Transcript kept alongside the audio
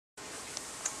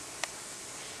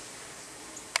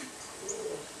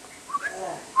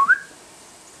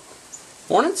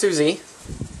Morning, Susie.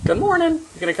 Good morning.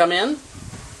 You gonna come in?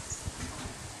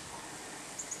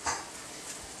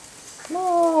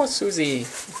 Oh, Susie.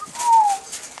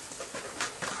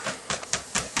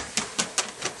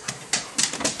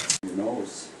 Your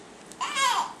nose.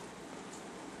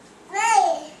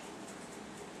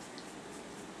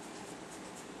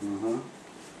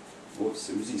 Oh,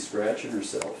 Susie's scratching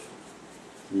herself.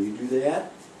 Can you do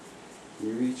that? Can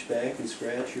you reach back and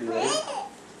scratch your leg?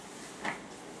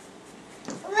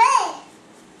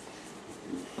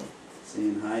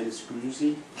 Saying hi to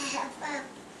Scroozy?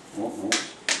 Oh,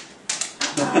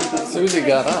 no. Susie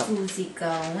got up. Susie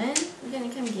going. You gonna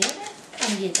come get her?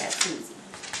 Come get that Susie.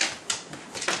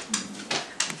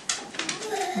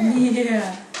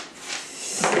 Yeah.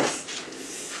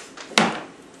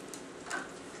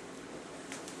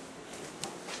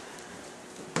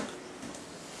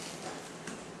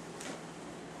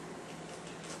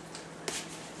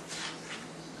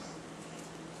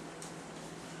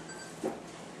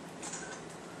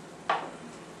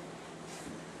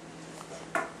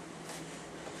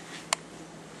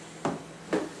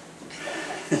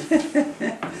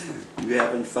 You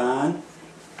having fun?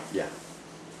 Yeah.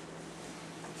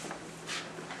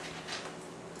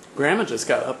 Grandma just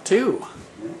got up too.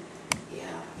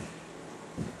 Yeah.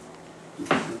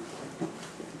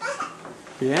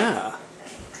 Yeah.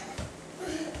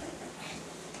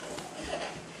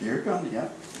 Here it comes, yeah.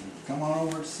 Come on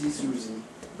over to see Susie.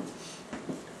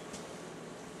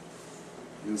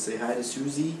 You gonna say hi to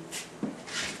Susie?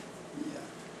 Yeah.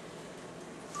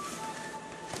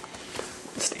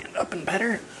 Stand up and pet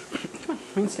her. Come on,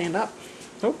 we can stand up.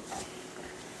 Oh.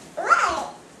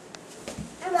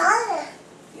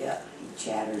 Yeah, he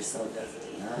chatters so, doesn't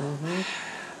he, huh? Mm-hmm.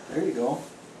 There you go.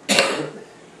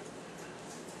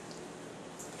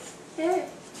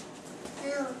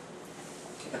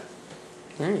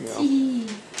 There you go.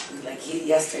 Like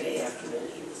yesterday afternoon,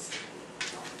 he was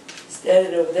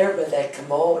standing over there by that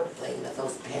commode playing with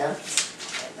those pens.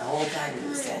 And the whole time he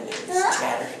was standing there just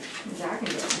chattering. Talking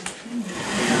to him.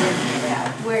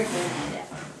 Working it out.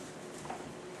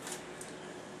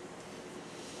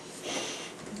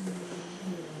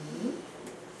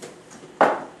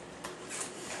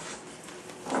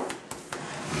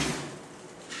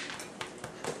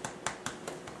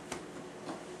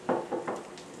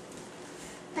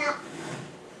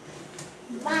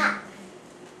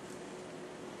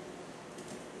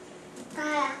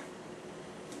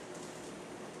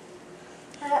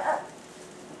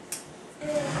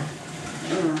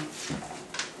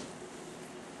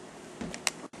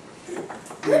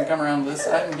 You gonna come around this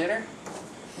side and get her?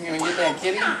 You gonna get that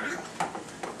kitty?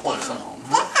 Pull some home,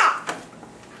 huh?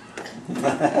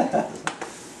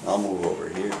 I'll move over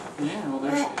here. Yeah, well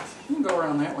there she is. You can go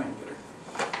around that way and get her.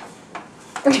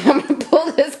 I'm gonna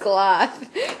pull this cloth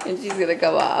and she's gonna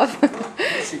come off.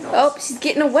 There she goes. Oh, she's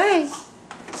getting away.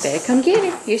 Better come get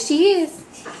her. Here she is.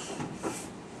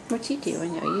 What you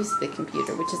doing? No, use the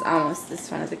computer, which is almost as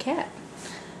fun as a cat.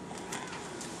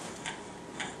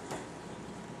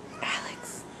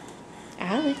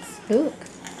 Alex, look.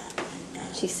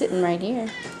 She's sitting right here.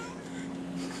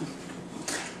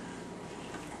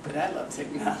 But I love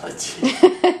technology.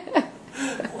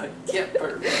 Like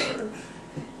Kipper.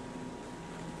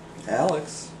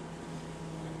 Alex.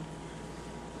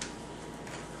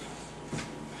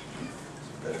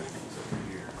 Better things over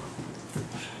here.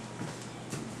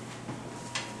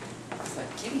 It's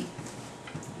like kitty.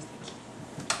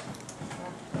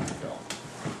 There you go.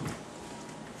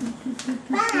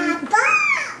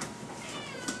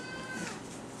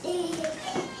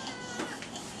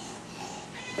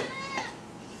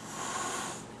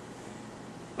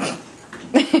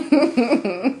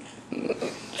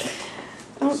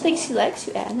 I don't think she likes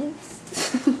you, Alex.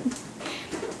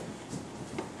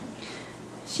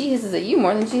 She hisses at you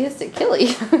more than she hisses at Killy.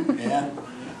 Yeah.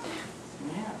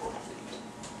 Yeah.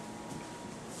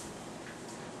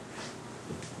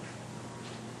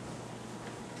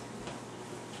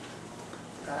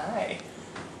 Hi.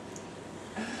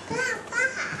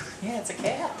 Yeah, it's a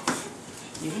cat.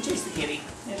 You can chase the kitty.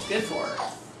 It's good for her.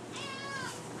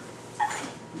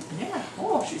 Yeah.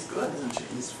 Oh, she's good, isn't she?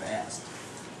 He's fast.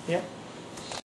 Yep.